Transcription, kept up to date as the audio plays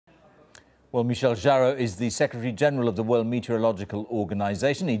Well, Michel Jarraud is the Secretary General of the World Meteorological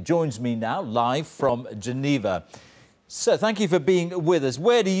Organisation. He joins me now live from Geneva. So thank you for being with us.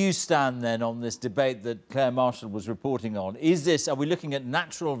 Where do you stand then on this debate that Claire Marshall was reporting on? Are we looking at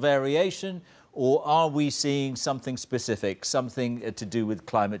natural variation, or are we seeing something specific, something to do with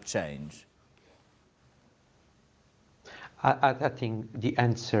climate change? I think the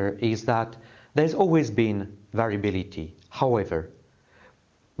answer is that there's always been variability. However,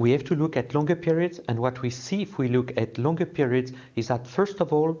 we have to look at longer periods, and what we see if we look at longer periods is that, first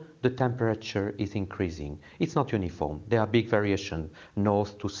of all, the temperature is increasing. It's not uniform. There are big variations,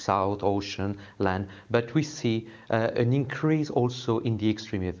 north to south, ocean, land, but we see an increase also in the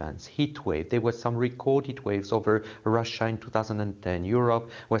extreme events. Heat wave. There were some recorded heat waves over Russia in 2010, Europe,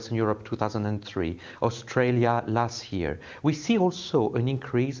 Western Europe 2003, Australia last year. We see also an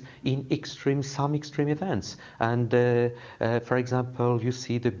increase in some extreme events. And for example, you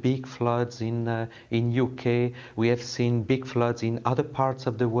see the big floods in UK. We have seen big floods in other parts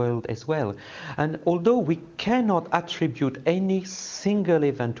of the world as well. And although we cannot attribute any single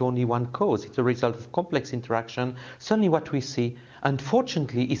event to only one cause, it's a result of complex interaction, certainly what we see,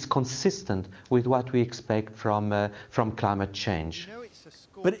 unfortunately, is consistent with what we expect from climate change.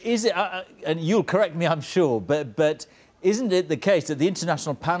 But is it, and you'll correct me, I'm sure, but isn't it the case that the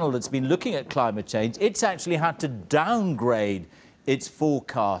international panel that's been looking at climate change, it's actually had to downgrade its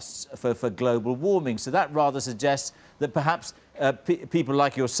forecasts for global warming? So that rather suggests that perhaps people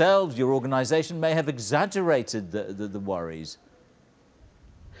like yourselves, your organisation, may have exaggerated the worries.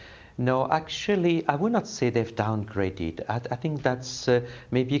 No, actually, I would not say they've downgraded. I think that's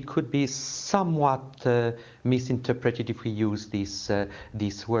maybe it could be somewhat misinterpreted if we use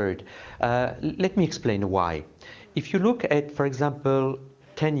this word. Let me explain why. If you look at, for example,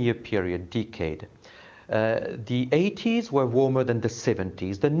 10-year period, decade, the 80s were warmer than the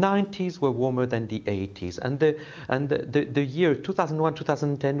 70s, the 90s were warmer than the 80s, and the year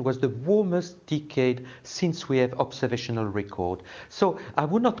 2001-2010 was the warmest decade since we have observational record. So I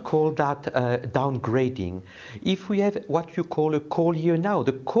would not call that downgrading. If we have what you call a cold year now,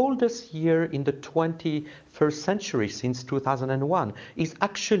 the coldest year in the 21st century since 2001 is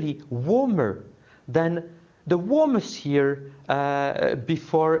actually warmer than the warmest year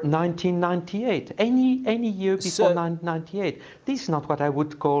before 1998, any year before 1998. This is not what I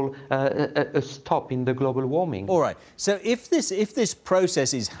would call a stop in the global warming. All right. So if this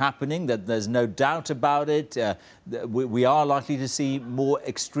process is happening, that there's no doubt about it, we are likely to see more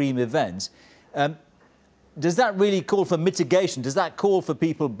extreme events. Does that really call for mitigation? Does that call for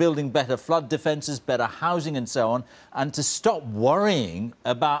people building better flood defences, better housing and so on, and to stop worrying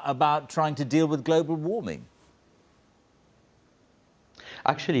about trying to deal with global warming?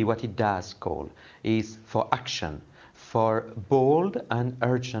 Actually, what it does call is for action, for bold and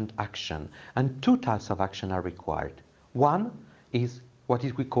urgent action. And two types of action are required. One is what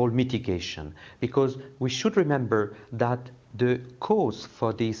we call mitigation, because we should remember that the cause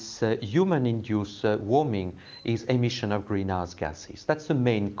for this human-induced warming is emission of greenhouse gases. That's the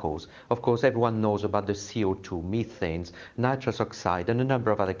main cause. Of course, everyone knows about the CO2, methanes, nitrous oxide, and a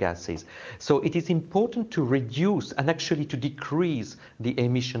number of other gases. So it is important to reduce and actually to decrease the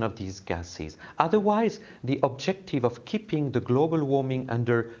emission of these gases. Otherwise, the objective of keeping the global warming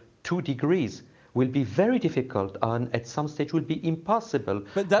under 2 degrees will be very difficult and at some stage will be impossible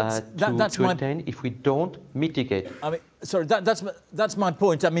to attain if we don't mitigate. I mean, sorry, that's my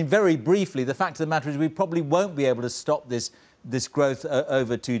point. I mean, very briefly, the fact of the matter is we probably won't be able to stop this growth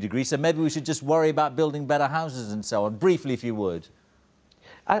over 2 degrees, so maybe we should just worry about building better houses and so on. Briefly, if you would.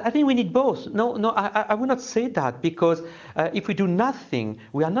 I think we need both. No, I would not say that, because if we do nothing,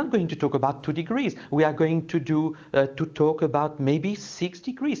 we are not going to talk about 2 degrees. We are going to talk about maybe 6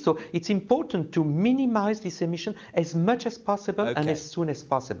 degrees. So it's important to minimize this emission as much as possible and as soon as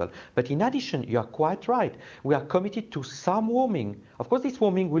possible. But in addition, you are quite right. We are committed to some warming. Of course, this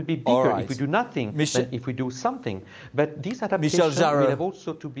warming will be bigger if we do nothing than if we do something. But these adaptations will have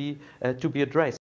also to be addressed.